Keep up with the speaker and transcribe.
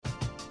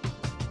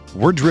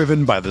We're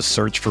driven by the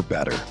search for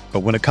better. But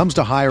when it comes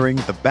to hiring,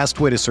 the best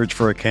way to search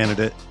for a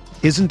candidate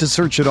isn't to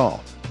search at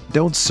all.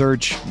 Don't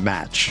search,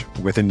 match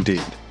with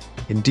Indeed.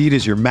 Indeed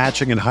is your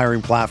matching and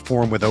hiring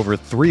platform with over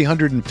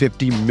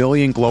 350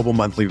 million global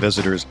monthly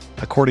visitors,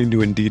 according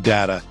to Indeed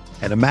data,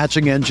 and a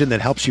matching engine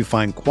that helps you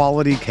find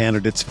quality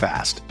candidates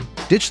fast.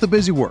 Ditch the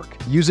busy work.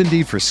 Use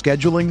Indeed for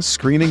scheduling,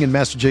 screening, and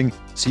messaging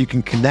so you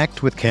can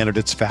connect with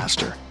candidates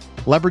faster.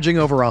 Leveraging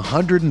over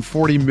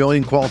 140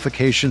 million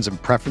qualifications and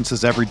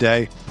preferences every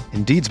day,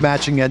 Indeed's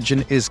matching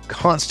engine is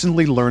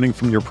constantly learning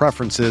from your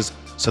preferences,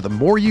 so the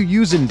more you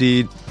use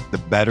Indeed, the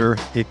better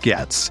it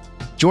gets.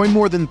 Join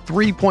more than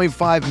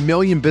 3.5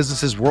 million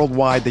businesses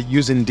worldwide that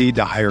use Indeed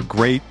to hire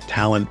great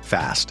talent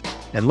fast.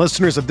 And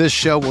listeners of this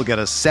show will get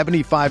a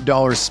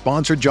 $75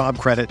 sponsored job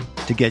credit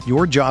to get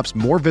your jobs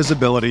more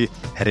visibility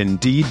at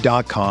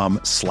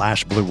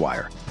Indeed.com/Blue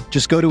Wire.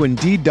 Just go to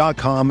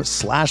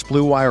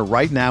Indeed.com/Blue Wire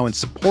right now and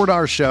support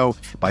our show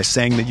by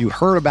saying that you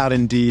heard about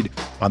Indeed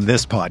on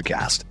this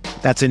podcast.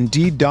 That's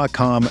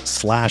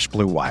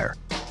Indeed.com/Blue Wire.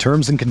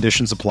 Terms and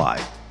conditions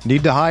apply.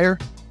 Need to hire?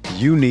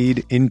 You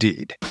need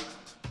Indeed.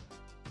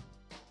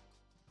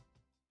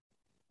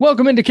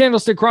 Welcome into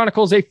Candlestick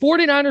Chronicles, a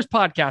 49ers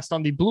podcast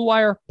on the Blue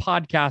Wire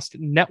Podcast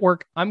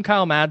Network. I'm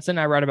Kyle Madsen.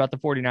 I write about the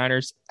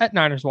 49ers at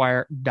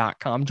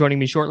NinersWire.com. Joining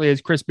me shortly is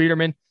Chris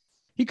Biederman.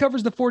 He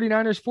covers the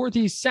 49ers for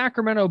the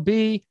Sacramento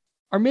Bee.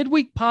 Our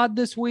midweek pod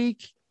this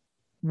week,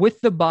 with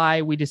the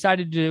bye, we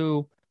decided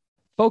to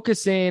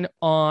focus in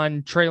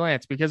on Trey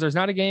Lance because there's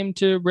not a game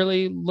to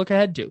really look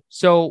ahead to.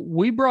 So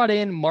we brought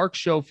in Mark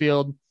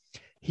Schofield.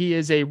 He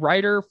is a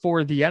writer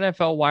for the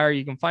NFL Wire.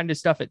 You can find his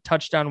stuff at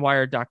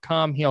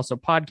touchdownwire.com. He also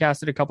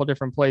podcasted a couple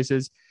different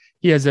places.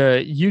 He has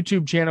a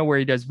YouTube channel where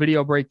he does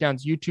video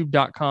breakdowns,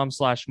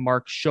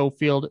 youtube.com/Mark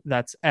Schofield.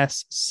 That's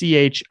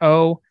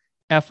SCHOFIELD.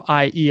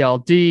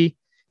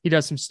 He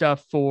does some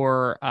stuff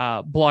for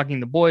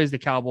Blogging the Boys, the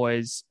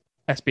Cowboys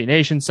SB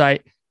Nation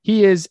site.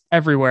 He is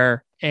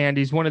everywhere, and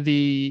he's one of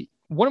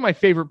my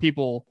favorite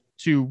people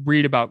to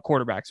read about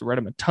quarterbacks. I read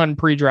him a ton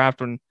pre-draft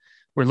when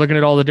we're looking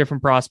at all the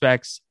different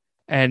prospects,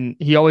 and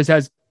he always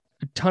has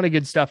a ton of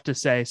good stuff to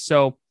say.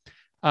 So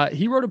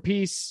he wrote a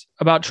piece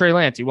about Trey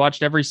Lance. He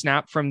watched every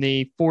snap from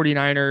the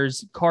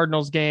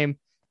 49ers-Cardinals game,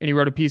 and he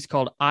wrote a piece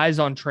called Eyes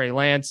on Trey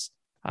Lance.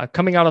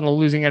 Coming out on the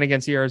losing end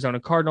against the Arizona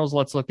Cardinals,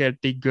 let's look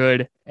at the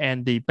good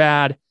and the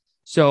bad.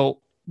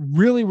 So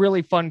really,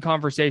 really fun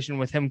conversation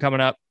with him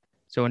coming up.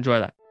 So enjoy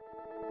that.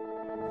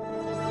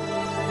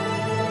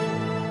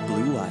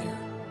 Blue Wire.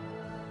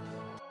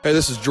 Hey,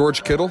 this is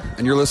George Kittle,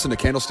 and you're listening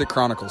to Candlestick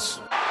Chronicles.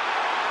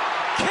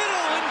 Kittle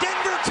in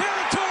Denver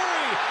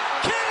territory.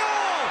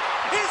 Kittle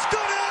is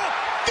gonna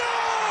go!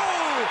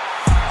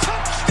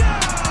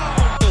 Touchdown!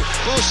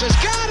 Close has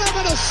got him,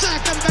 and he'll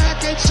sack him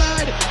back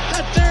inside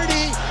the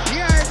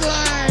 30-yard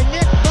line.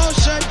 Nick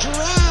Bosa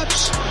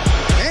drops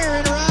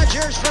Aaron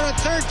Rodgers for a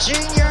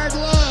 13-yard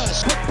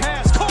loss. Quick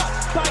pass caught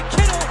by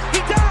Kittle. He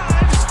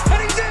dives,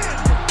 and he's in.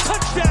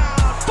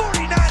 Touchdown,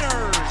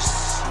 49ers!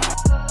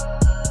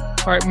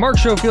 All right, Mark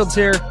Schofield's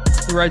here.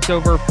 He writes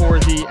over for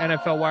the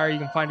NFL Wire. You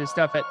can find his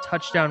stuff at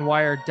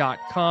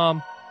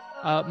touchdownwire.com.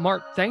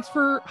 Mark, thanks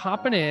for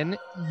hopping in.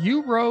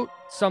 You wrote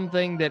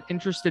something that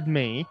interested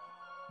me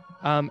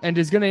and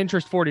is going to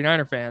interest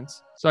 49er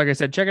fans. So like I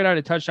said, check it out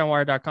at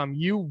touchdownwire.com.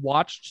 You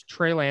watched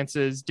Trey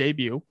Lance's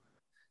debut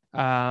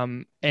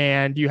and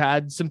you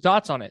had some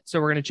thoughts on it.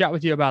 So we're going to chat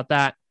with you about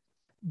that.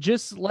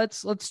 Just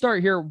let's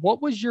start here. What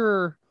was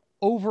your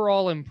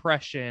overall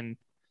impression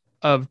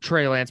of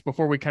Trey Lance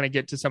before we kind of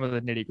get to some of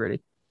the nitty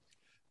gritty?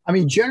 I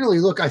mean, generally,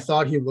 look, I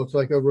thought he looked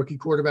like a rookie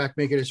quarterback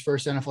making his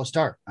first NFL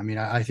start. I mean,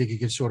 I think he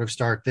could sort of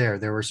start there.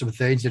 There were some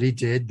things that he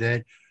did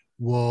that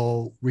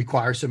will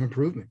require some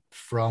improvement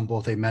from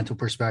both a mental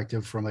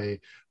perspective, from a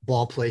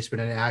ball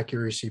placement and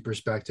accuracy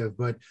perspective.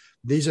 But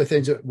these are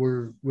things that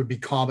would be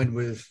common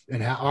with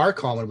and are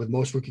common with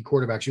most rookie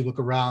quarterbacks. You look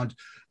around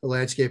the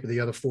landscape of the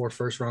other 4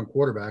 first-round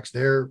quarterbacks,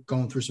 they're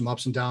going through some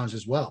ups and downs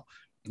as well.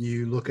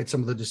 You look at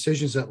some of the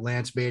decisions that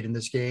Lance made in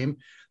this game,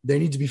 they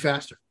need to be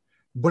faster.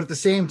 But at the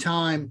same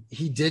time,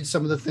 he did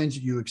some of the things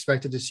that you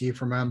expected to see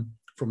from him,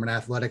 from an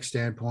athletic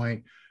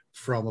standpoint,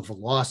 from a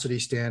velocity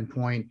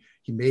standpoint.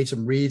 He made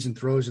some reads and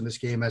throws in this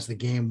game as the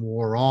game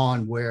wore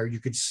on, where you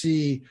could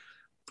see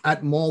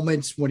at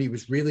moments when he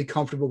was really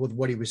comfortable with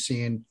what he was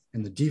seeing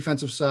in the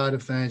defensive side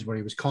of things, when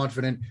he was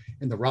confident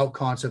in the route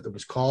concept that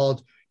was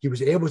called, he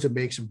was able to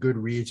make some good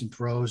reads and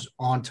throws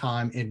on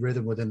time in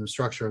rhythm within the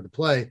structure of the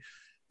play.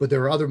 But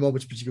there were other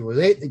moments, particularly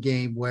late in the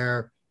game,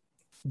 where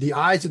the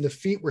eyes and the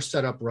feet were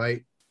set up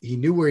right. He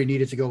knew where he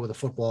needed to go with the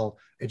football.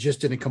 It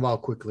just didn't come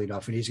out quickly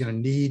enough. And he's going to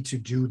need to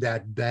do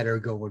that better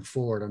going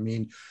forward. I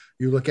mean,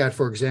 you look at,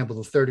 for example,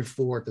 the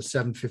 34 at the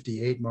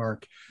 7:58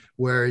 mark,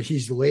 where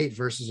he's late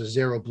versus a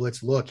zero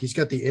blitz look. He's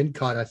got the in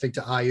cut, I think,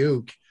 to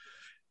Ayuk.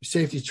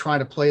 Safety's trying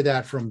to play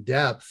that from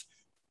depth,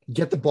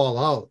 get the ball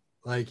out.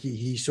 Like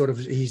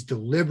he's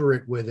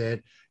deliberate with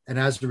it. And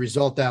as a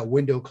result, that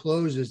window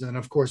closes. And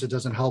of course, it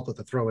doesn't help that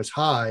the throw is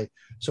high.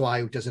 So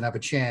Ayuk doesn't have a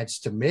chance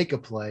to make a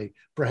play.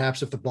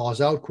 Perhaps if the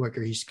ball's out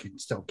quicker, he can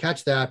still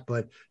catch that.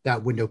 But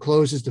that window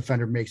closes,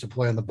 defender makes a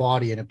play on the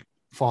body, and it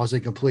falls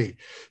incomplete.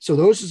 So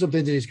those are some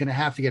things that he's going to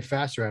have to get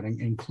faster at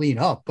and clean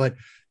up. But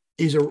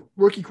he's a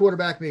rookie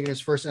quarterback making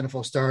his first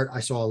NFL start. I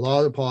saw a lot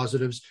of the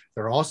positives.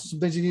 There are also some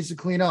things he needs to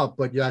clean up,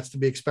 but that's to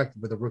be expected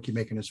with a rookie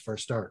making his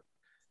first start.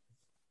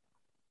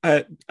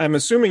 I'm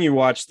assuming you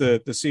watched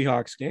the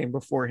Seahawks game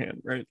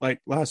beforehand, right? Like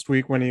last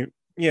week when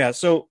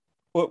So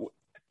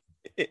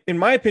in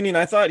my opinion,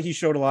 I thought he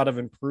showed a lot of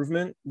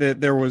improvement, that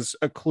there was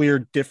a clear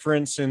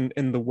difference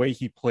in the way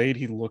he played.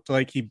 He looked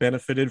like he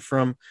benefited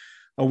from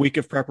a week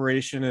of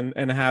preparation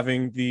and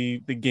having the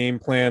game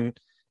plan,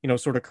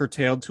 sort of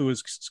curtailed to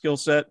his skill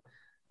set.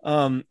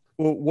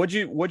 What'd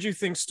you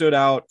think stood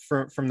out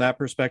from that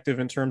perspective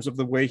in terms of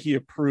the way he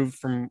improved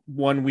from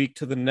one week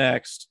to the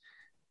next?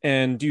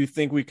 And do you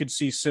think we could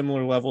see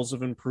similar levels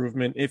of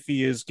improvement if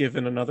he is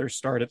given another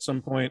start at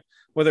some point,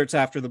 whether it's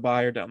after the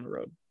bye or down the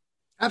road?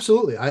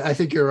 Absolutely. I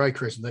think you're right,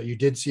 Chris, that you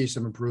did see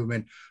some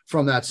improvement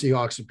from that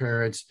Seahawks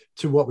appearance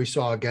to what we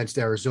saw against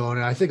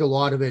Arizona. And I think a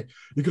lot of it,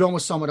 you could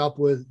almost sum it up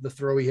with the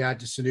throw he had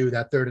to Sanu,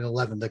 that 3rd and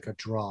 11 that got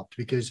dropped,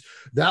 because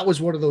that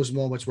was one of those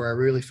moments where I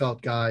really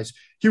felt, guys,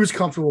 he was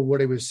comfortable with what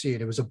he was seeing.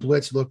 It was a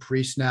blitz look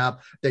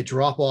pre-snap. They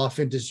drop off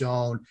into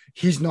zone.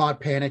 He's not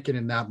panicking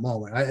in that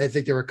moment. I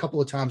think there were a couple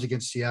of times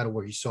against Seattle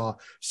where he saw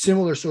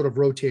similar sort of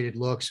rotated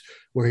looks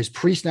where his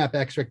pre-snap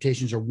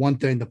expectations are one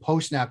thing, the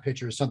post-snap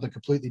picture is something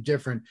completely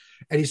different.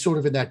 And he's sort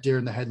of in that deer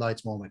in the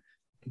headlights moment.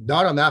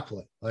 Not on that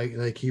play.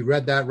 Like he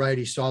read that right.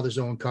 He saw the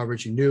zone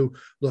coverage. He knew,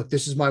 look,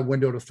 this is my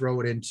window to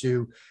throw it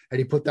into. And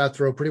he put that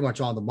throw pretty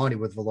much on the money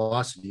with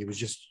velocity. It was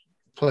just,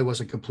 play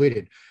wasn't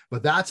completed.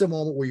 But that's a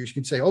moment where you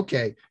can say,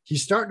 okay,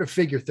 he's starting to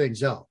figure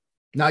things out.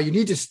 Now you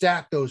need to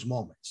stack those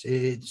moments.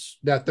 It's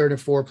that 3rd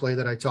and 4 play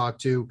that I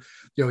talked to.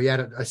 He had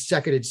a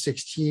 2nd and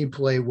 16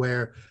 play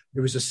where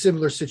it was a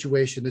similar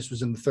situation. This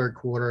was in the 3rd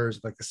quarter. It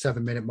was like the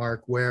 7-minute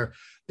mark where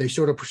they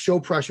sort of show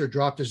pressure,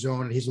 drop the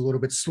zone, and he's a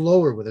little bit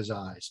slower with his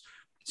eyes.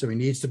 So he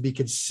needs to be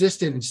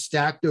consistent and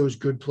stack those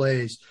good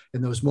plays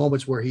in those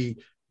moments where he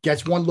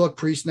gets one look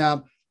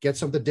pre-snap, gets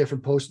something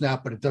different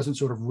post-snap, but it doesn't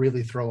sort of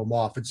really throw him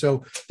off. And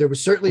so there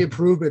was certainly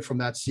improvement from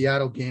that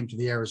Seattle game to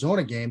the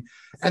Arizona game.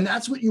 And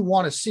that's what you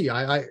want to see.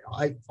 I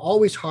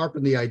always harp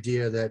on the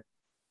idea that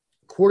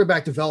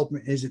quarterback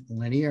development isn't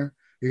linear.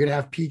 You're going to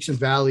have peaks and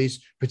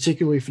valleys,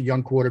 particularly for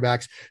young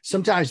quarterbacks,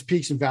 sometimes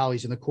peaks and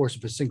valleys in the course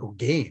of a single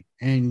game.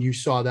 And you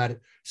saw that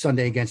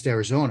Sunday against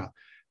Arizona.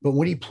 But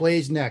when he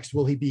plays next,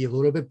 will he be a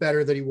little bit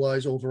better than he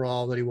was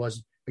overall, than he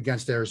was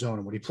against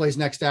Arizona? When he plays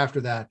next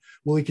after that,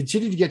 will he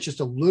continue to get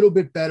just a little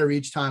bit better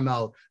each time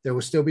out? There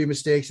will still be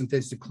mistakes and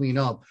things to clean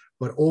up,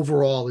 but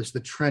overall is the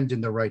trend in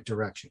the right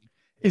direction.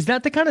 Is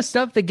that the kind of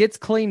stuff that gets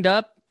cleaned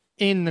up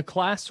in the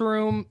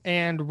classroom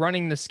and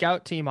running the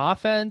scout team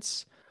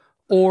offense?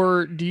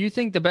 Or do you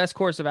think the best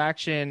course of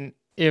action,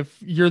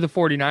 if you're the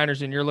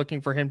 49ers and you're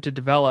looking for him to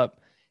develop,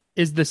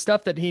 is the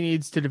stuff that he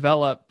needs to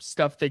develop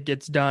stuff that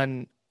gets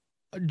done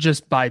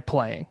just by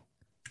playing?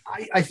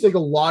 I think a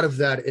lot of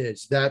that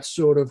is that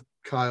sort of,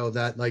 Kyle,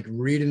 that like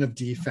reading of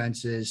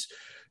defenses.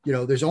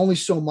 There's only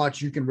so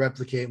much you can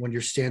replicate when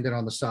you're standing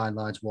on the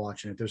sidelines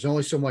watching it. There's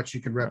only so much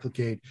you can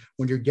replicate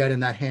when you're getting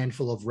that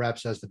handful of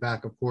reps as the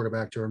backup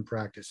quarterback during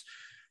practice.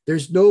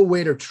 There's no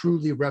way to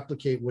truly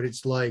replicate what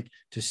it's like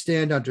to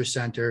stand under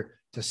center,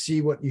 to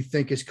see what you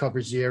think is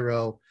cover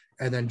 0,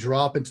 and then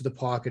drop into the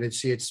pocket and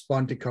see it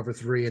spun to cover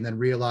 3 and then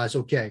realize,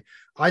 okay,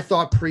 I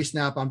thought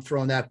pre-snap I'm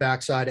throwing that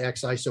backside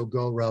X ISO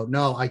go route.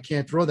 No, I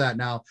can't throw that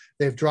now.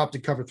 They've dropped to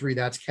cover 3.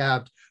 That's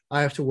capped.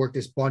 I have to work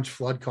this bunch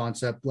flood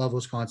concept,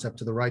 levels concept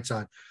to the right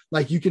side.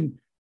 Like you can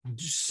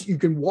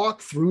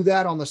walk through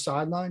that on the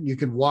sideline. You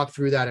can walk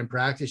through that in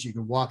practice. You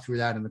can walk through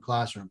that in the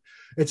classroom.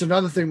 It's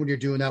another thing when you're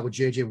doing that with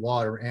JJ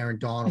Watt or Aaron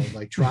Donald,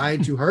 like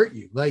trying to hurt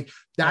you. Like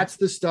that's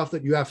the stuff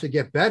that you have to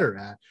get better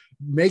at,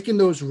 making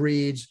those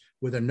reads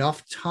with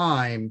enough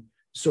time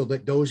so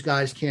that those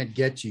guys can't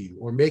get to you,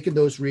 or making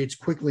those reads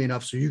quickly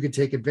enough so you can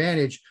take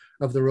advantage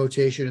of the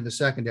rotation in the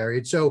secondary.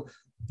 And so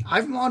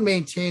I've long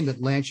maintained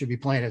that Lance should be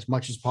playing as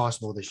much as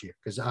possible this year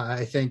because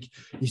I think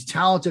he's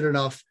talented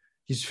enough.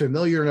 He's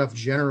familiar enough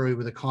generally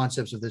with the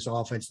concepts of this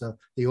offense,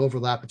 the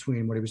overlap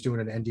between what he was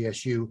doing at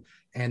NDSU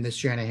and this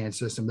Shanahan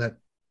system, that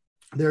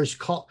there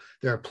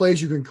are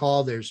plays you can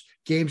call, there's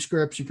game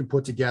scripts you can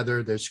put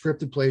together, there's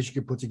scripted plays you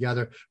can put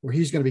together where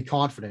he's going to be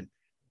confident.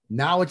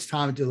 Now it's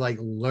time to like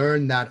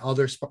learn that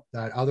other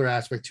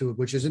aspect to it,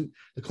 which isn't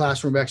the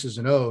classroom X's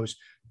and O's,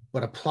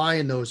 but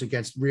applying those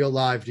against real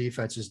live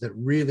defenses that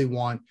really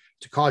want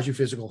to cause you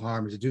physical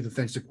harm and to do the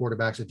things that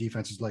quarterbacks and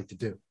defenses like to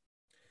do.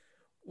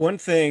 One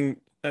thing,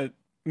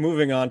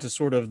 moving on to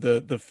sort of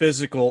the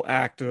physical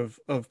act of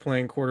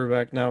playing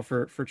quarterback now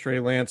for Trey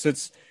Lance,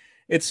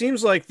 it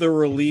seems like the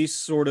release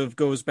sort of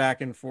goes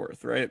back and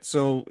forth, right?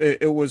 So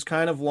it was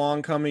kind of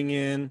long coming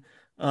in.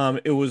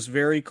 It was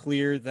very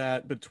clear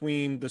that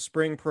between the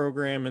spring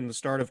program and the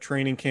start of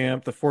training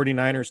camp, the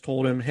 49ers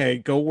told him, hey,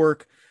 go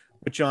work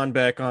John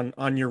Beck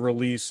on your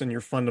release and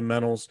your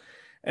fundamentals.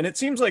 And it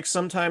seems like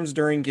sometimes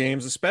during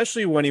games,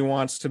 especially when he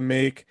wants to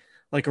make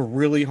like a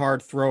really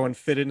hard throw and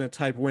fit in a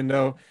tight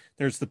window,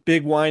 there's the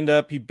big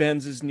windup. He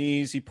bends his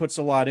knees. He puts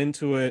a lot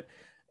into it.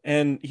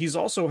 And he's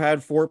also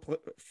had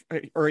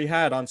he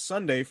had on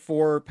Sunday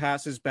 4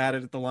 passes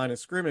batted at the line of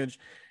scrimmage.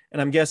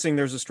 And I'm guessing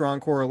there's a strong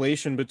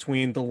correlation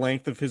between the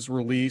length of his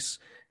release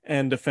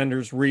and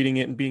defenders reading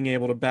it and being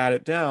able to bat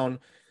it down.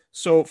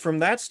 So from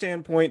that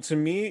standpoint, to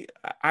me,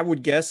 I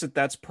would guess that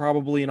that's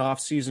probably an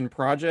off-season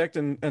project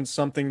and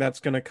something that's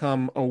going to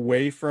come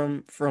away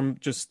from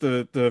just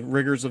the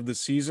rigors of the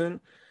season.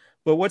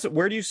 But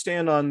where do you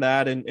stand on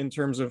that in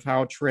terms of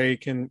how Trey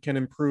can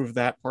improve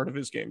that part of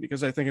his game?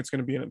 Because I think it's going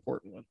to be an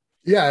important one.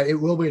 Yeah, it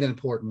will be an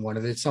important one.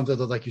 And it's something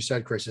that, like you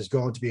said, Chris, is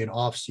going to be an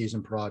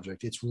off-season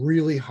project. It's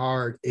really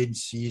hard in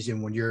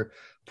season when you're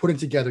putting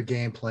together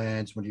game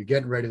plans, when you're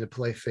getting ready to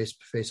play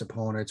face-to-face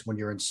opponents, when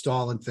you're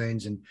installing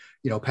things and,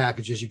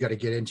 packages you got to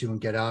get into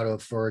and get out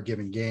of for a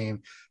given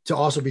game, to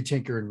also be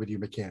tinkering with your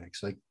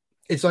mechanics. Like,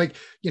 it's like,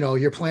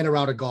 you're playing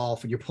around a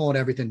golf and you're pulling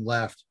everything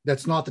left.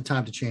 That's not the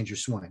time to change your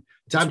swing.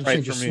 The time to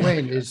change your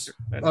swing is.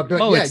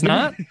 It's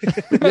not?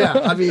 Yeah.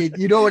 I mean,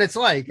 you know what it's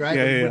like, right?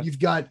 Yeah. When you've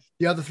got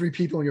the other 3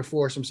 people in your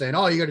foursome saying,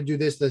 oh, you got to do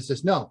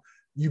this. No,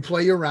 you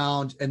play your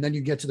round and then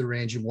you get to the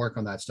range and work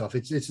on that stuff.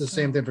 It's the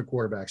same thing for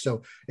quarterbacks.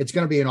 So it's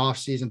going to be an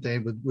off-season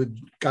thing with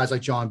guys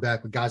like John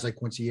Beck, with guys like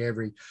Quincy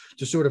Avery,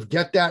 to sort of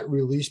get that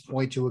release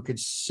point to a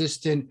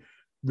consistent,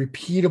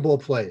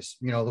 repeatable place.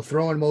 The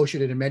throw in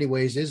motion in many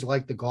ways is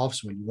like the golf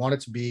swing. You want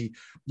it to be,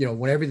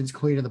 when everything's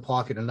clean in the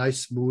pocket, a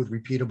nice, smooth,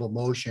 repeatable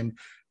motion,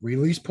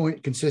 release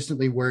point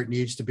consistently where it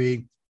needs to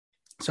be.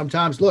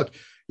 Sometimes, look,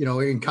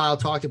 and Kyle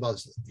talked about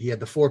this, he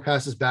had the 4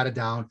 passes batted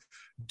down.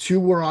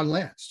 2 were on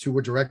Lance. 2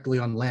 were directly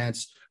on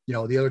Lance. The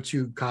other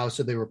 2, Kyle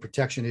said they were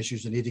protection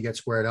issues that need to get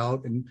squared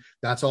out. And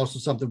that's also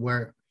something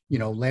where,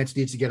 Lance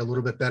needs to get a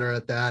little bit better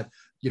at that.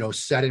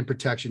 Set in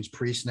protections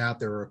pre-snap.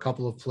 There were a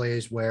couple of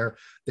plays where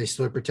they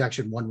split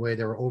protection one way,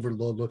 there were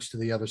overload looks to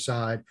the other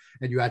side,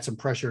 and you had some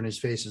pressure in his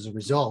face as a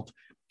result.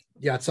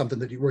 Yeah, it's something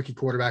that rookie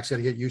quarterbacks got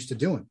to get used to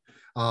doing.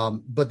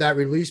 But that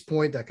release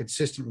point, that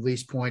consistent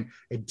release point,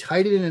 and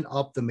tightening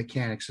up the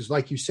mechanics is,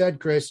 like you said,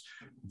 Chris,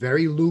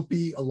 very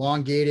loopy,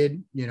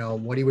 elongated.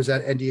 When he was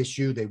at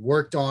NDSU, they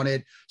worked on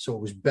it, so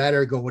it was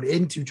better going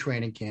into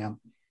training camp.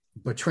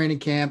 But training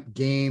camp,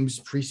 games,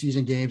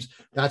 preseason games,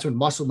 that's when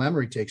muscle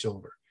memory takes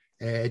over.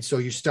 And so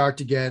you start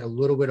to get a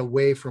little bit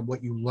away from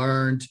what you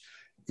learned.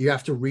 You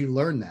have to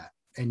relearn that.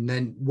 And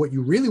then what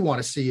you really want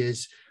to see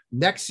is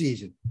next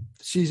season,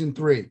 season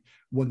 3,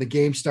 when the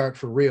games start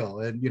for real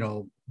and,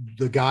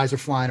 the guys are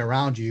flying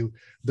around you,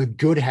 the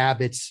good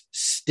habits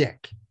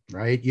stick,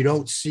 right? You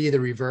don't see the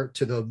revert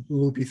to the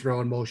loopy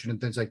throw in motion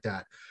and things like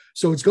that.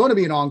 So it's going to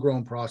be an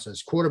ongoing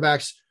process.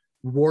 Quarterbacks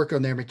work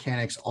on their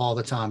mechanics all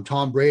the time.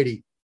 Tom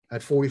Brady,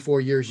 at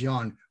 44 years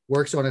young,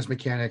 works on his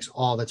mechanics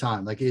all the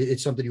time. Like,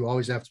 it's something you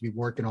always have to be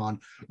working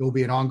on. It will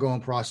be an ongoing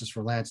process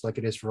for Lance, like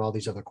it is for all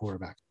these other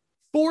quarterbacks.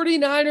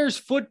 49ers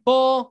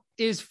football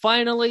is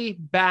finally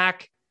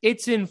back.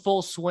 It's in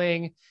full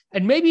swing.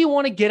 And maybe you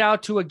want to get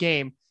out to a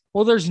game.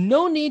 Well, there's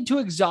no need to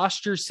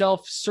exhaust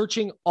yourself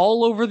searching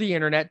all over the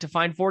internet to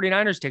find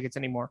 49ers tickets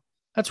anymore.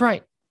 That's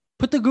right.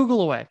 Put the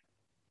Google away.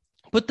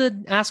 Put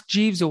the Ask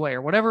Jeeves away,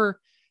 or whatever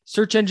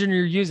search engine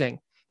you're using,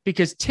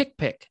 because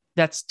TickPick,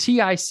 that's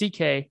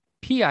TickPick,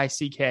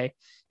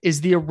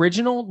 is the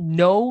original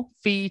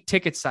no-fee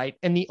ticket site,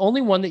 and the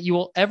only one that you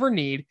will ever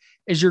need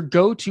is your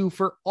go-to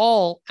for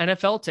all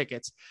NFL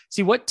tickets.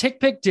 See, what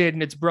TickPick did,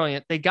 and it's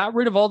brilliant, they got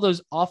rid of all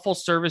those awful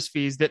service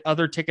fees that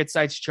other ticket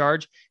sites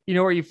charge.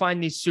 Where you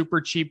find these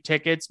super cheap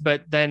tickets,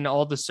 but then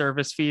all the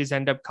service fees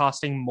end up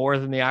costing more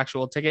than the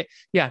actual ticket.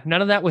 Yeah,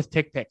 none of that with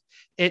TickPick.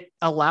 It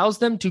allows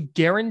them to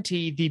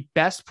guarantee the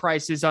best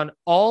prices on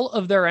all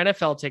of their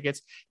NFL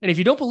tickets. And if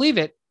you don't believe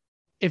it,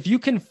 if you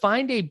can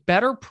find a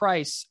better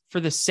price for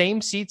the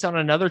same seats on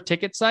another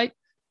ticket site,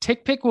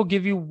 TickPick will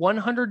give you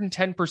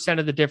 110%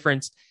 of the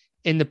difference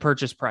in the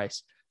purchase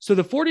price. So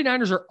the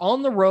 49ers are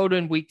on the road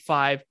in week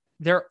 5.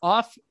 They're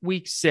off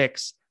week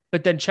 6,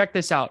 but then check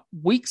this out.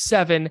 Week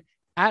 7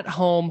 at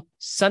home,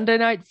 Sunday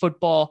Night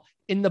Football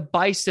in the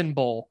Bison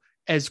Bowl,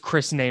 as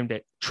Chris named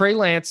it. Trey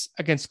Lance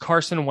against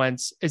Carson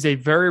Wentz is a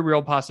very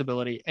real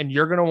possibility, and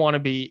you're going to want to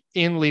be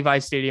in Levi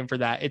Stadium for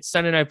that. It's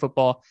Sunday Night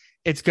Football.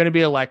 It's going to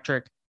be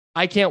electric.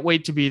 I can't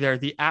wait to be there.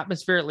 The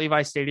atmosphere at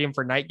Levi Stadium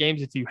for night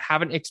games, if you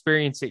haven't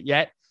experienced it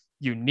yet,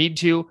 you need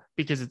to,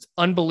 because it's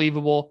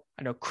unbelievable.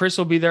 I know Chris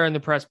will be there in the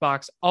press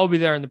box. I'll be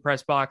there in the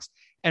press box.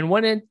 And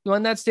when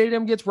that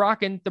stadium gets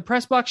rocking, the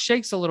press box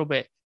shakes a little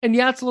bit. And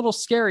yeah, it's a little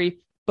scary,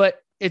 but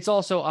it's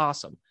also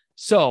awesome.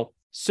 So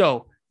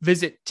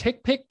visit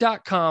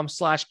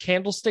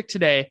tickpick.com/candlestick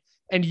today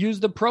and use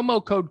the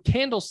promo code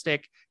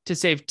Candlestick to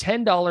save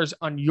 $10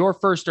 on your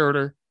first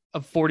order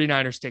of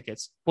 49ers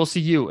tickets. We'll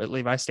see you at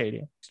Levi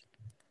Stadium.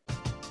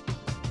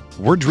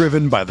 We're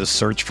driven by the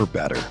search for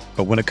better.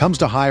 But when it comes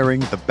to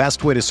hiring, the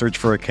best way to search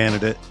for a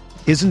candidate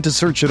isn't to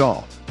search at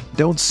all.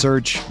 Don't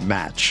search,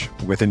 match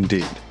with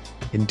Indeed.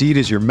 Indeed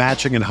is your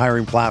matching and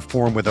hiring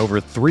platform with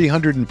over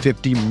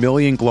 350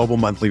 million global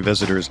monthly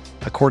visitors,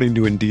 according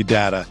to Indeed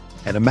data,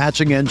 and a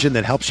matching engine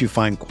that helps you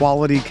find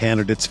quality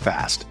candidates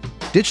fast.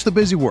 Ditch the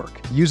busy work.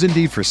 Use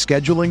Indeed for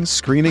scheduling,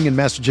 screening, and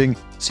messaging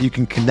so you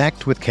can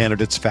connect with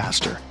candidates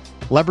faster.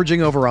 Leveraging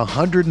over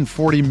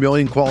 140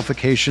 million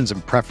qualifications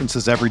and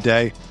preferences every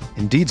day,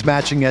 Indeed's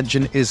matching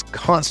engine is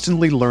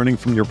constantly learning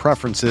from your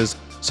preferences,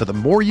 so the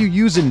more you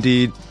use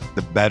Indeed,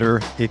 the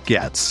better it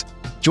gets.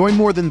 Join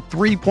more than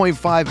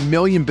 3.5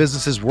 million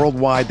businesses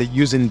worldwide that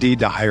use Indeed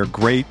to hire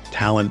great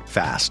talent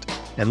fast.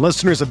 And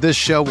listeners of this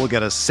show will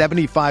get a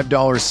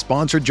 $75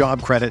 sponsored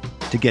job credit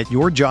to get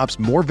your jobs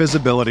more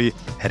visibility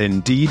at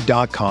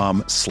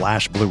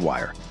Indeed.com/Blue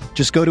Wire.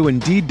 Just go to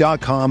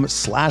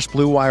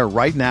Indeed.com/Blue Wire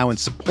right now and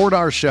support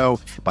our show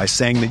by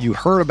saying that you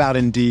heard about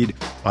Indeed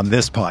on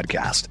this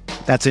podcast.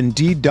 That's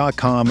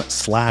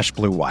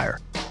Indeed.com/Blue Wire.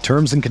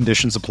 Terms and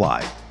conditions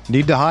apply.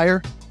 Need to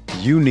hire?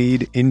 You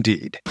need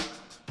Indeed.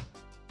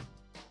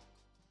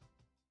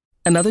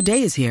 Another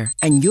day is here,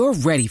 and you're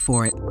ready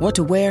for it. What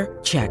to wear?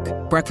 Check.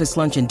 Breakfast,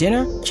 lunch, and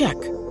dinner? Check.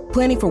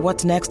 Planning for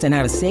what's next and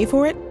how to save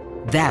for it?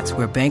 That's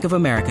where Bank of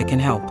America can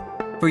help.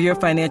 For your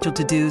financial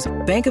to-dos,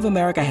 Bank of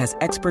America has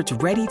experts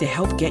ready to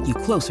help get you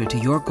closer to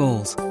your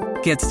goals.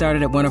 Get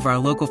started at one of our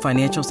local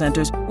financial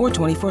centers or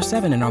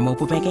 24/7 in our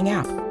mobile banking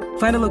app.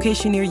 Find a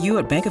location near you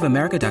at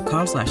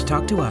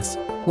bankofamerica.com/talktous.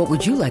 What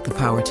would you like the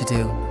power to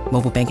do?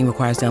 Mobile banking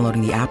requires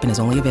downloading the app and is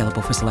only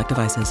available for select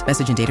devices.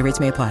 Message and data rates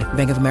may apply.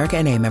 Bank of America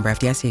NA, member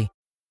FDIC.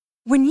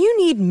 When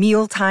you need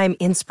mealtime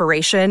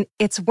inspiration,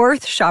 it's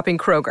worth shopping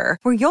Kroger,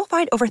 where you'll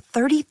find over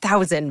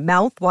 30,000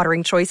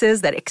 mouth-watering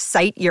choices that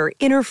excite your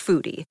inner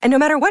foodie. And no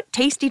matter what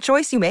tasty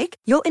choice you make,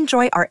 you'll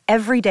enjoy our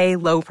everyday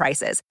low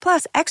prices,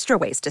 plus extra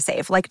ways to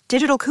save, like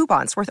digital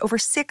coupons worth over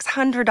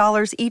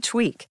 $600 each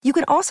week. You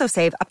can also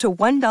save up to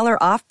 $1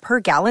 off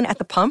per gallon at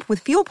the pump with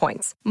fuel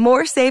points.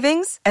 More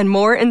savings and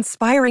more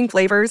inspiring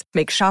flavors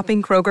make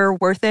shopping Kroger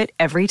worth it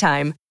every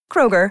time.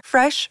 Kroger,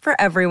 fresh for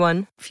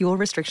everyone. Fuel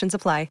restrictions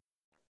apply.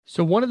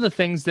 So one of the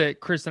things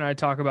that Chris and I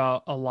talk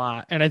about a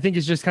lot, and I think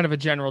is just kind of a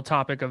general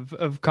topic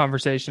of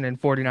conversation in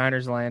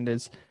 49ers land,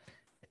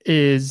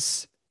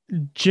 is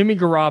Jimmy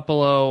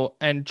Garoppolo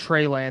and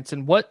Trey Lance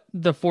and what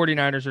the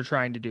 49ers are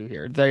trying to do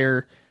here.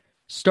 They're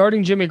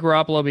starting Jimmy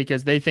Garoppolo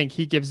because they think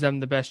he gives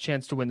them the best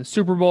chance to win the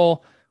Super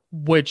Bowl,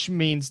 which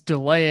means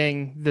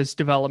delaying this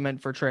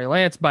development for Trey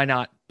Lance by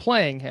not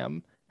playing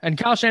him. And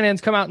Kyle Shanahan's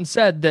come out and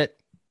said that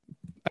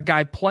a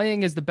guy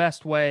playing is the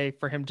best way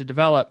for him to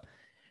develop.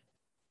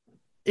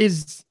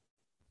 Is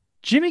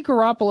Jimmy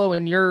Garoppolo,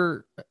 in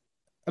your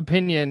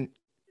opinion,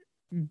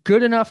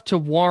 good enough to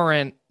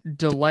warrant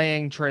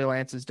delaying Trey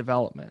Lance's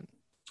development?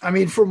 I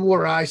mean, from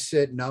where I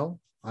sit, no.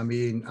 I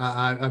mean,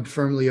 I'm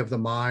firmly of the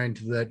mind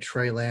that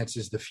Trey Lance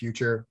is the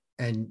future,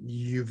 and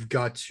you've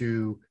got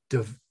to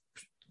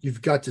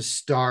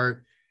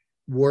start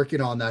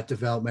working on that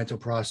developmental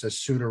process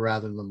sooner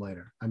rather than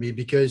later. I mean,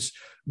 because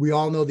we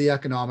all know the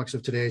economics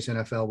of today's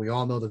NFL. We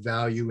all know the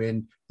value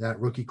in that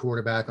rookie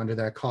quarterback under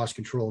that cost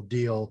control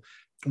deal.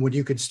 When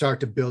you could start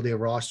to build a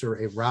roster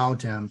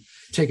around him,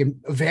 taking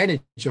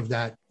advantage of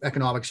that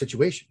economic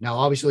situation. Now,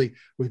 obviously,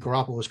 with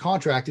Garoppolo's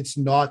contract, it's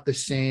not the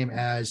same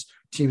as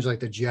teams like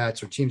the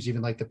Jets or teams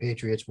even like the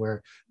Patriots,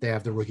 where they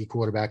have the rookie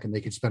quarterback and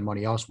they can spend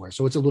money elsewhere.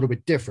 So it's a little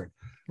bit different.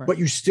 Right. But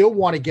you still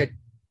want to get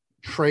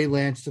Trey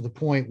Lance to the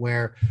point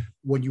where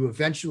when you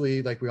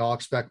eventually, like we all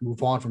expect,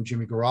 move on from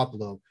Jimmy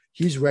Garoppolo,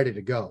 he's ready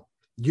to go.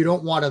 You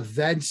don't want to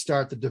then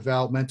start the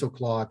developmental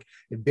clock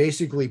and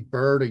basically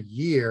burn a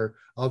year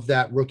of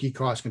that rookie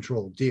cost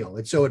control deal.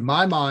 And so in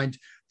my mind,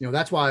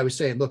 that's why I was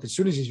saying, look, as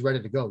soon as he's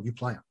ready to go, you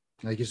play him.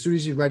 Like as soon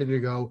as he's ready to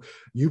go,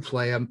 you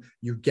play him,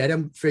 you get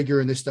him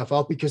figuring this stuff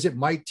out, because it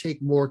might take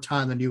more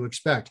time than you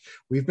expect.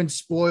 We've been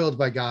spoiled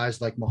by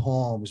guys like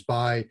Mahomes,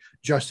 by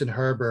Justin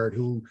Herbert,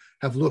 who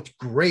have looked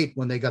great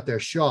when they got their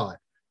shot.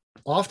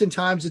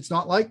 Oftentimes it's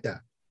not like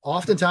that.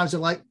 Oftentimes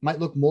it might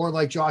look more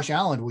like Josh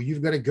Allen, where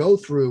you've got to go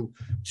through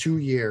 2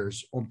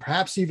 years or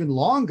perhaps even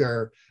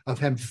longer of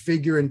him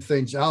figuring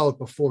things out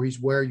before he's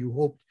where you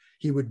hoped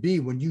he would be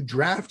when you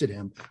drafted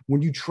him,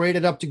 when you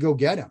traded up to go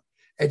get him.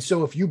 And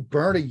so if you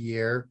burn a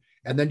year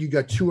and then you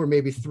got 2 or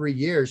maybe 3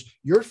 years,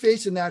 you're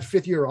facing that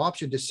 5th-year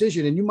option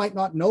decision, and you might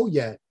not know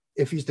yet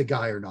if he's the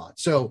guy or not.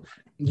 So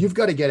you've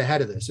got to get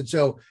ahead of this. And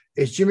so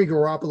is Jimmy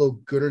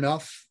Garoppolo good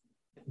enough?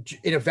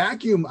 In a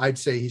vacuum, I'd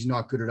say he's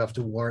not good enough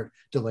to warrant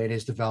delaying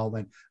his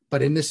development.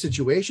 But in this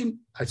situation,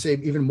 I'd say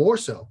even more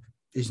so.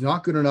 He's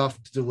not good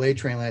enough to delay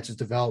Trey Lance's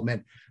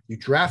development. You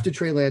drafted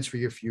Trey Lance for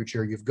your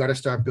future. You've got to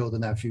start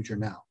building that future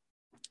now.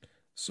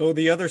 So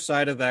the other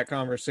side of that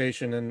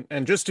conversation,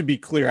 and just to be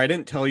clear, I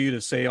didn't tell you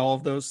to say all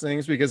of those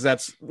things because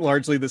that's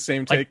largely the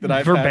same take that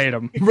I've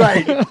verbatim.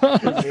 Right.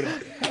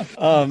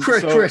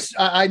 Chris,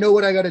 I know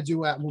what I got to do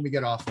when we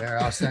get off there.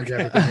 I'll send you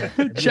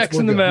everything. Checks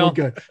in the mail.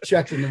 We're good.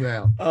 Checks in the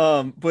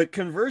mail. But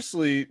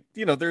conversely,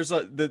 there's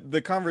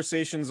the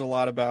conversation's a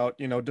lot about,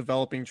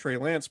 developing Trey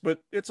Lance,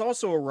 but it's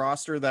also a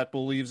roster that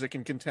believes it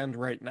can contend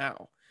right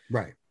now.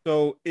 Right.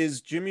 So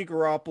is Jimmy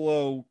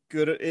Garoppolo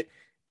good at it?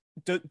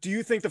 do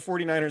you think the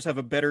 49ers have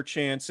a better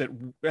chance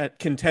at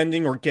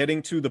contending or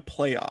getting to the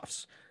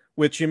playoffs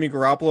with Jimmy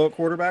Garoppolo at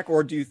quarterback,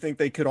 or do you think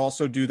they could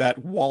also do that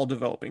while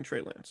developing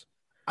Trey Lance?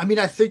 I mean,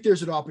 I think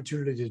there's an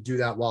opportunity to do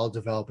that while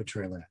developing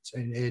Trey Lance.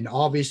 And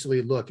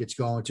obviously, look, it's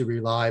going to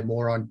rely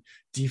more on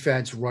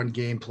defense, run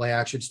game, play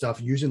action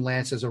stuff, using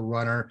Lance as a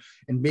runner,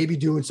 and maybe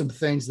doing some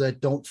things that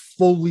don't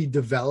fully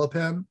develop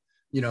him.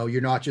 You know,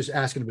 you're not just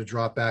asking him to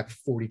drop back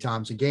 40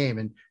 times a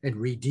game and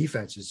read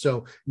defenses.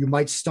 So you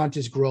might stunt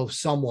his growth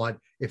somewhat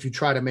if you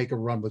try to make a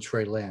run with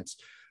Trey Lance.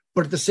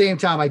 But at the same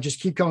time, I just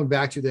keep coming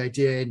back to the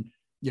idea, and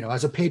you know,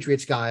 as a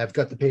Patriots guy, I've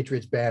got the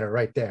Patriots banner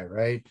right there,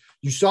 right?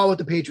 You saw what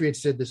the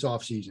Patriots did this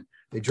offseason.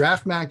 They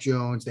draft Mac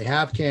Jones. They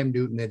have Cam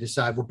Newton. They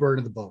decide we're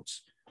burning the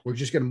boats. We're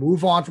just going to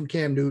move on from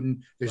Cam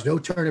Newton. There's no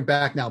turning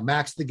back now.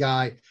 Mac's the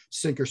guy,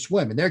 sink or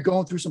swim. And they're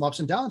going through some ups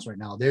and downs right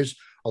now. There's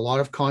a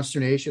lot of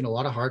consternation, a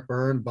lot of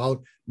heartburn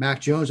about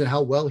Mac Jones and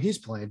how well he's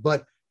playing.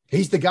 But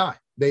he's the guy.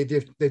 They've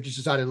just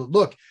decided,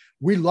 look,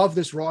 we love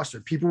this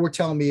roster. People were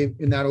telling me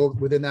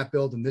within that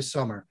building this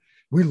summer,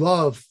 we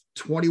love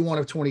 21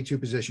 of 22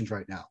 positions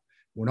right now.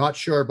 We're not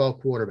sure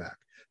about quarterback.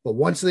 But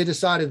once they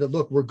decided that,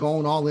 look, we're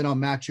going all in on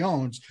Mac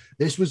Jones,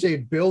 this was a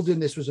building,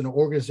 this was an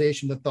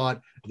organization that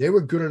thought they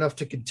were good enough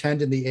to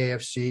contend in the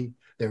AFC.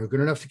 They were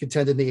good enough to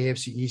contend in the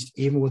AFC East,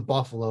 even with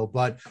Buffalo.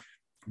 But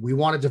we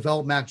want to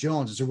develop Mac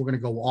Jones. And so we're going to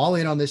go all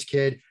in on this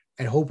kid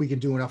and hope we can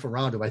do enough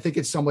around him. I think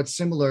it's somewhat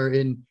similar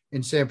in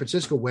San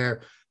Francisco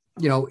where,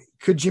 you know,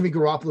 could Jimmy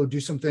Garoppolo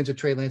do some things that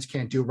Trey Lance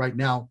can't do right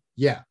now?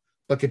 Yeah.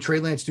 But can Trey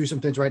Lance do some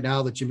things right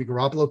now that Jimmy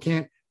Garoppolo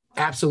can't?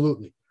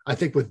 Absolutely. I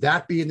think with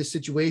that being the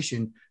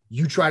situation,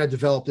 you try to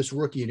develop this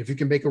rookie. And if you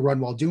can make a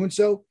run while doing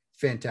so,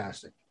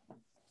 fantastic.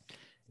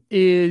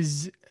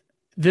 This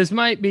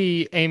might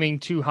be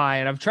aiming too high.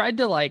 And I've tried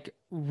to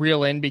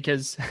reel in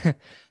because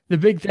the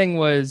big thing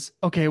was,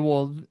 okay,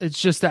 well, it's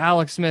just the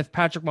Alex Smith,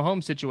 Patrick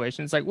Mahomes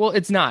situation. It's like, well,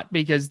 it's not,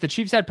 because the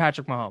Chiefs had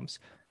Patrick Mahomes.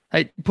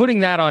 Putting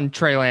that on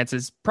Trey Lance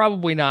is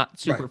probably not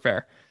super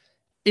fair.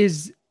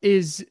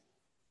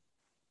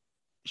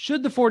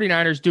 Should the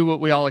 49ers do what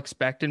we all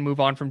expect and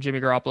move on from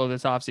Jimmy Garoppolo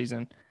this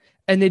offseason?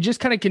 And they just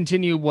kind of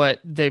continue what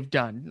they've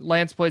done.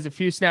 Lance plays a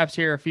few snaps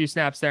here, a few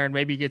snaps there, and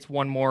maybe gets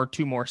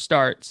two more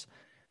starts.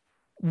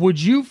 Would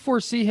you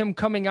foresee him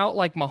coming out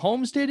like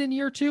Mahomes did in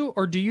year 2?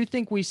 Or do you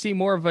think we see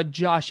more of a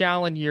Josh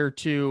Allen year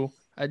 2,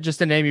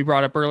 just a name you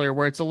brought up earlier,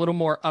 where it's a little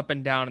more up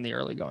and down in the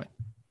early going?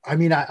 I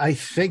mean, I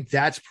think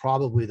that's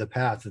probably the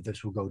path that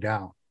this will go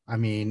down. I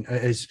mean,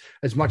 as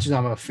much as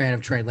I'm a fan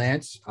of Trey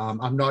Lance,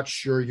 I'm not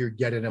sure you're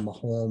getting a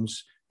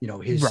Mahomes,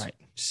 his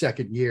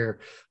second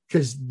year,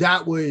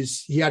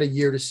 because he had a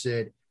year to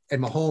sit,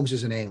 and Mahomes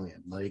is an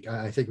alien.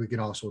 I think we can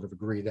all sort of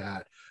agree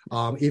that,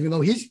 even though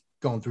he's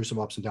going through some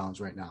ups and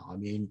downs right now. I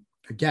mean,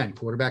 again,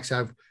 quarterbacks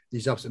have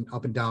these up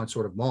and down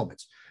sort of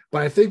moments.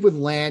 But I think with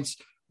Lance,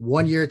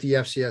 1 year at the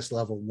FCS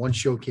level, one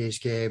showcase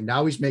game,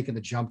 now he's making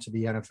the jump to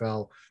the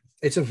NFL.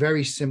 It's a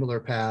very similar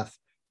path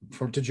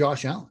to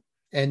Josh Allen.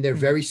 And they're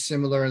very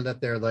similar in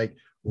that they're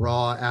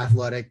raw,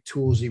 athletic,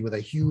 toolsy with a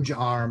huge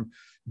arm.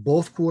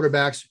 Both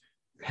quarterbacks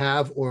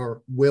have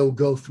or will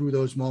go through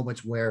those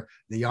moments where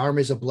the arm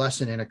is a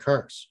blessing and a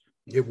curse.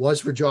 It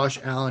was for Josh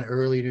Allen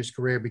early in his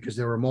career because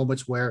there were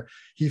moments where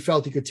he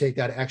felt he could take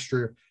that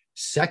extra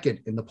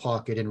second in the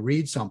pocket and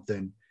read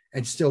something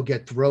and still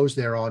get throws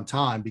there on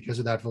time because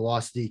of that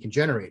velocity he can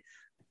generate.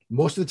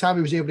 Most of the time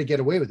he was able to get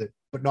away with it,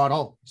 but not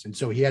always. And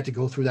so he had to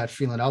go through that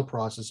feeling out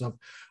process of,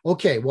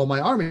 okay, well, my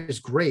arm is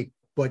great,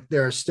 but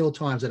there are still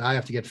times that I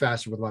have to get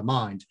faster with my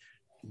mind.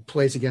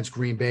 Plays against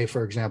Green Bay,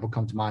 for example,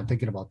 come to mind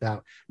thinking about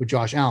that with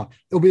Josh Allen.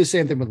 It'll be the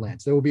same thing with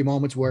Lance. There will be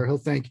moments where he'll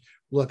think,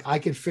 look, I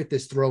can fit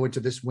this throw into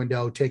this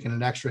window, taking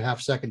an extra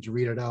half second to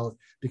read it out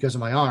because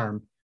of my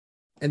arm.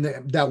 And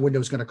that window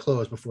is going to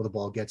close before the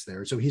ball gets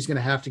there. So he's going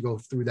to have to go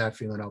through that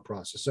feeling out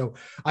process. So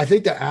I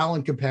think the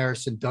Allen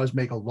comparison does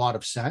make a lot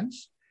of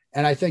sense.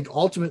 And I think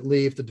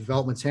ultimately, if the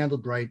development's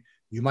handled right,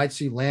 you might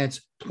see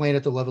Lance playing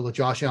at the level that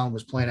Josh Allen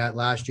was playing at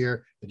last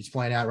year, that he's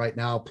playing at right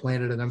now,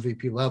 playing at an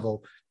MVP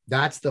level.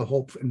 That's the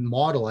hope and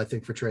model, I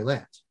think, for Trey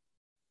Lance.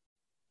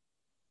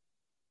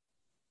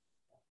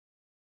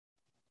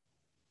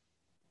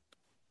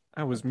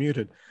 I was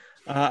muted.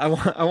 I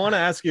want to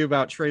ask you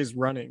about Trey's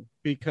running,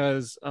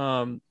 because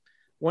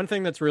one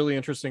thing that's really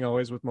interesting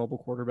always with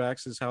mobile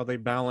quarterbacks is how they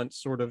balance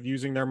sort of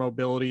using their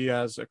mobility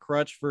as a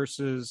crutch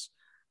versus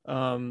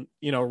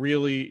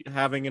really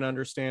having an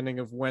understanding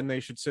of when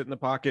they should sit in the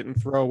pocket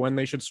and throw, when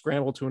they should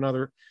scramble to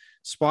another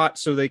spot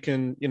so they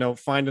can,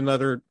 find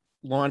another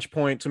launch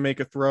point to make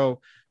a throw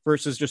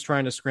versus just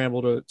trying to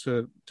scramble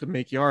to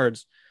make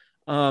yards.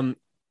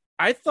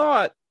 I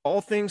thought, all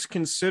things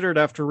considered,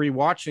 after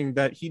rewatching,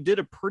 that he did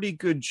a pretty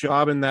good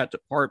job in that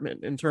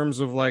department in terms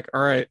of all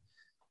right,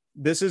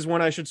 this is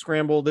when I should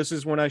scramble. This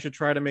is when I should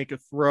try to make a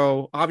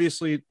throw.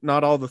 Obviously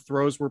not all the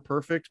throws were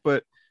perfect,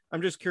 but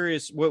I'm just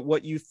curious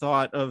what you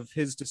thought of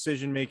his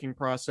decision-making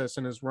process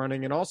and his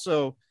running, and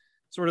also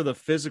sort of the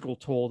physical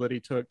toll that he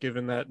took,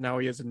 given that now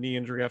he has a knee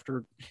injury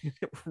after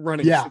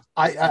running. Yeah,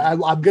 I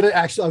was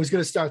going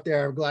to start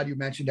there. I'm glad you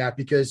mentioned that,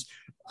 because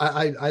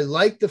I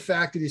like the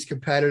fact that he's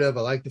competitive.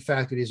 I like the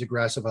fact that he's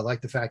aggressive. I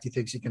like the fact he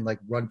thinks he can like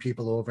run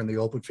people over in the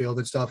open field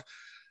and stuff.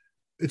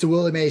 It's a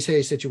Willie Mays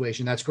Hayes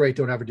situation. That's great.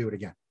 Don't ever do it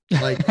again.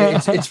 Like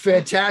it's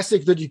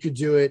fantastic that you could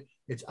do it.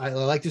 I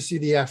like to see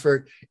the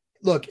effort.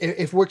 Look,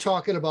 if we're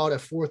talking about a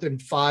 4th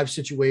and 5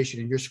 situation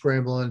and you're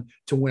scrambling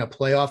to win a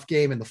playoff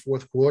game in the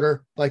 4th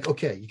quarter, like,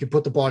 okay, you can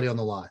put the body on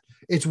the line.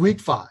 It's week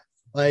 5.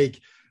 Like,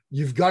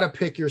 you've got to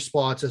pick your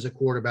spots as a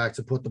quarterback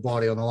to put the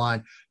body on the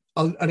line.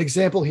 An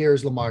example here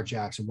is Lamar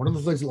Jackson. One of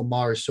the things that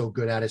Lamar is so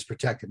good at is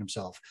protecting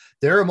himself.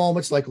 There are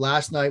moments like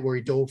last night where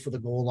he dove for the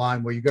goal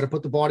line where you got to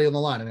put the body on the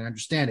line, and I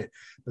understand it.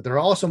 But there are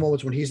also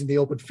moments when he's in the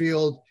open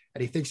field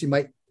and he thinks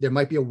there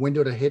might be a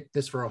window to hit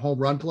this for a home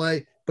run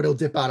play, but he'll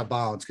dip out of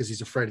bounds because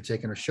he's afraid of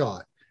taking a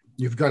shot.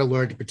 You've got to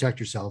learn to protect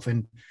yourself.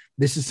 And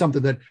this is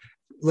something that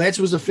Lance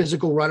was a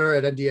physical runner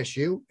at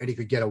NDSU and he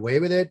could get away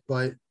with it,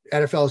 but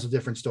NFL is a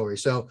different story.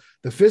 So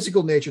the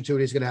physical nature to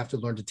it, he's going to have to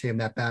learn to tame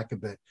that back a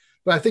bit.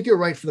 But I think you're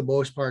right for the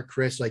most part,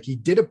 Chris. Like, he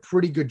did a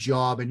pretty good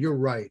job, and you're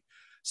right.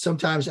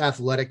 Sometimes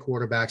athletic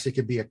quarterbacks, it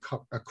could be a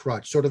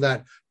crutch, sort of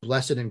that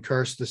blessed and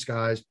cursed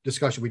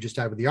discussion we just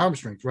had with the arm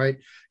strength, right?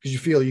 Because you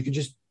feel you can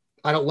just,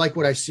 I don't like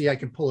what I see, I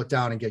can pull it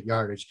down and get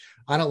yardage.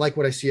 I don't like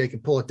what I see, I can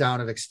pull it down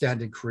and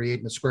extend and create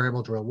in the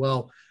scramble drill.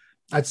 Well,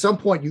 at some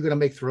point, you're going to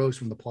make throws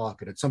from the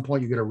pocket. At some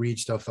point, you're going to read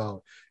stuff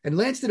out. And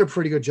Lance did a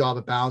pretty good job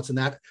at balancing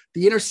that.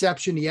 The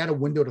interception, he had a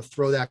window to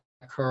throw that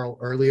curl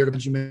earlier to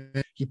Benjamin.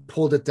 He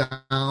pulled it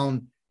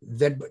down.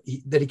 Then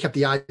he kept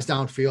the eyes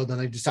downfield, and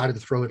they decided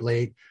to throw it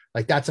late.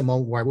 Like, that's a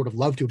moment where I would have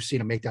loved to have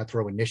seen him make that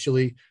throw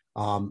initially.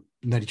 And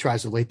then he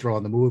tries the late throw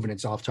on the move, and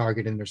it's off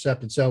target and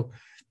intercepted. So,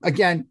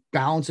 again,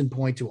 balance and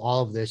point to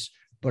all of this.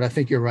 But I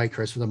think you're right,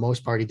 Chris. For the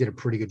most part, he did a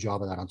pretty good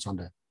job of that on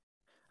Sunday.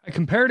 I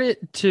compared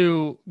it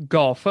to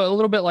golf a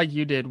little bit like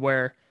you did,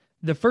 where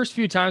the first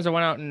few times I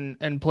went out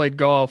and played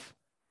golf,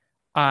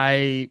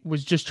 I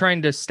was just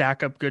trying to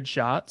stack up good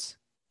shots.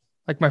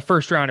 Like, my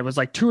first round, it was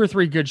like 2 or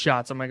 3 good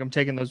shots. I'm like, I'm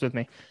taking those with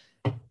me.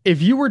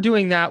 If you were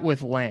doing that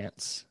with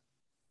Lance,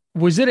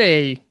 was it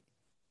a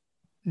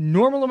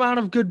normal amount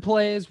of good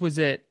plays? Was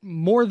it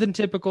more than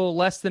typical,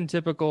 less than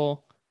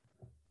typical?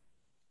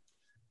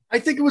 I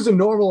think it was a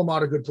normal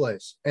amount of good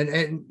plays.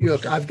 And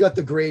look, I've got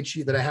the grade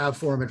sheet that I have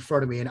for him in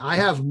front of me, and I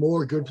have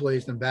more good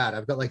plays than bad.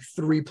 I've got like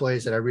 3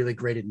 plays that I really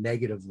graded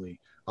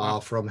negatively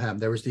from him.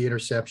 There was the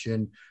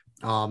interception.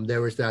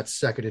 There was that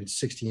 2nd and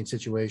 16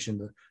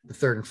 situation, the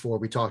 3rd and 4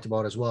 we talked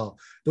about as well.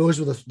 Those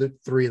were the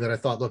 3 that I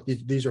thought, look,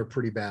 these are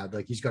pretty bad.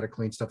 Like, he's got to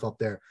clean stuff up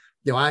there.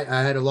 You know, I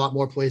had a lot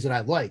more plays that I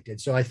liked. And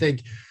so I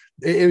think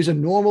it was a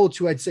normal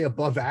to, I'd say,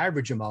 above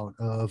average amount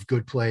of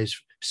good plays,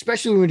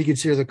 especially when you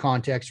consider the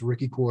context,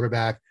 rookie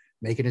quarterback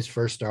making his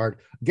first start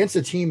against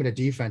a team and a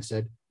defense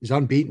that is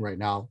unbeaten right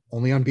now,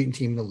 only unbeaten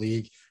team in the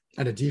league,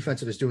 and a defense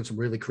that is doing some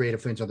really creative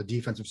things on the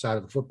defensive side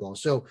of the football.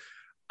 So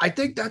I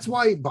think that's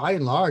why, by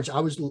and large,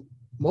 I was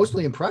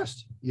mostly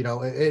impressed, you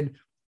know, and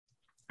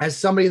as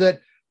somebody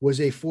that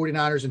was a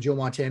 49ers and Joe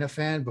Montana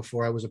fan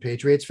before I was a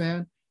Patriots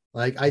fan,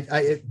 like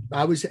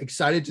I was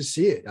excited to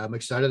see it. I'm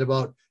excited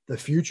about the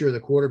future of the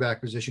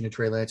quarterback position in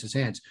Trey Lance's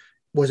hands.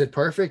 Was it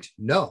perfect?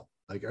 No.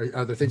 Like,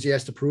 are there things he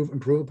has to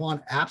improve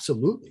upon?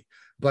 Absolutely.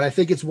 But I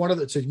think it's one of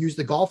the, to use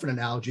the golfing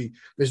analogy,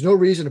 there's no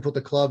reason to put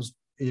the clubs,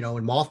 you know,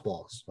 in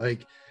mothballs.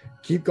 Like,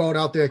 keep going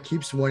out there,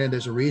 keep swinging.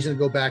 There's a reason to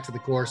go back to the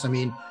course. I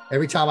mean,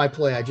 every time I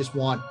play, I just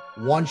want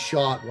one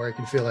shot where I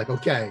can feel like,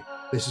 okay,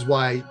 this is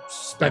why I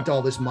spent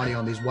all this money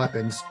on these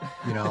weapons,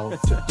 you know,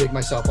 to dig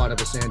myself out of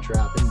a sand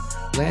trap. And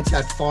Lance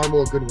had far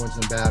more good ones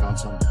than bad on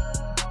Sunday.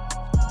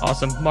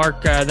 Awesome.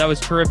 Mark, that was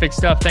terrific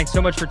stuff. Thanks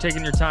so much for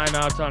taking your time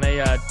out on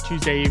a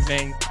Tuesday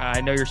evening.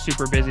 I know you're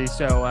super busy,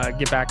 so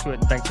get back to it.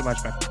 And thanks so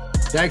much, man.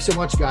 Thanks so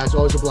much, guys.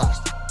 Always a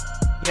blast.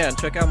 Yeah, and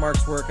check out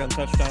Mark's work on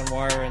Touchdown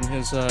Wire, and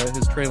his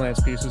Trey Lance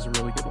piece is a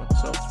really good one.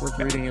 So it's worth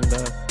reading, and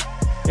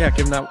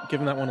give him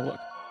that one a look.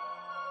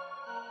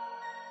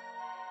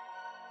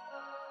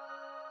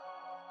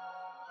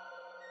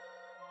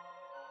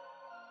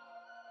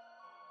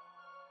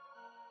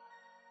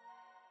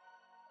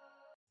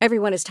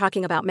 Everyone is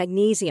talking about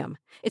magnesium.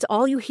 It's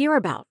all you hear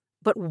about.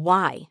 But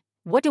why?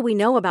 What do we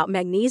know about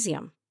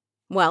magnesium?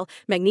 Well,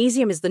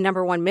 magnesium is the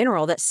 #1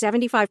 mineral that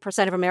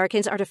 75% of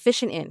Americans are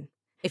deficient in.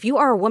 If you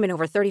are a woman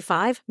over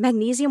 35,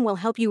 magnesium will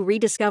help you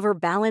rediscover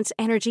balance,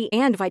 energy,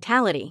 and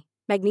vitality.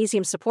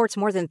 Magnesium supports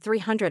more than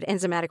 300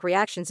 enzymatic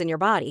reactions in your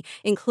body,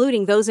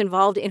 including those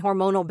involved in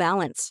hormonal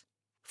balance.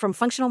 From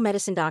functional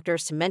medicine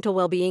doctors to mental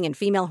well-being and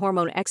female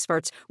hormone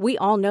experts, we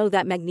all know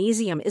that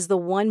magnesium is the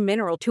one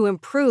mineral to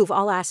improve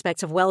all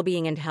aspects of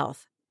well-being and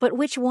health. But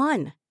which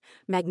one?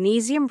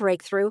 Magnesium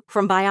Breakthrough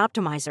from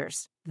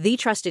Bioptimizers, the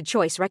trusted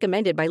choice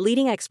recommended by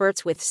leading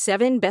experts with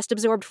 7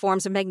 best-absorbed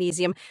forms of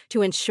magnesium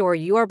to ensure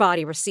your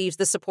body receives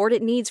the support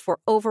it needs for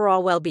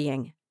overall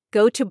well-being.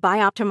 Go to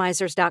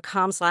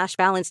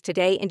bioptimizers.com/balance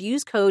today and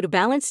use code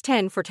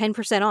BALANCE10 for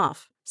 10%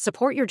 off.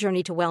 Support your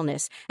journey to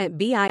wellness at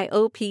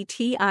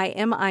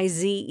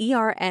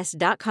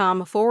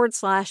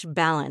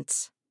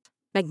bioptimizers.com/balance.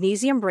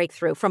 Magnesium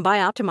Breakthrough from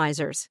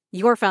Bioptimizers,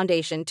 your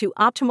foundation to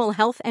optimal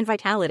health and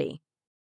vitality.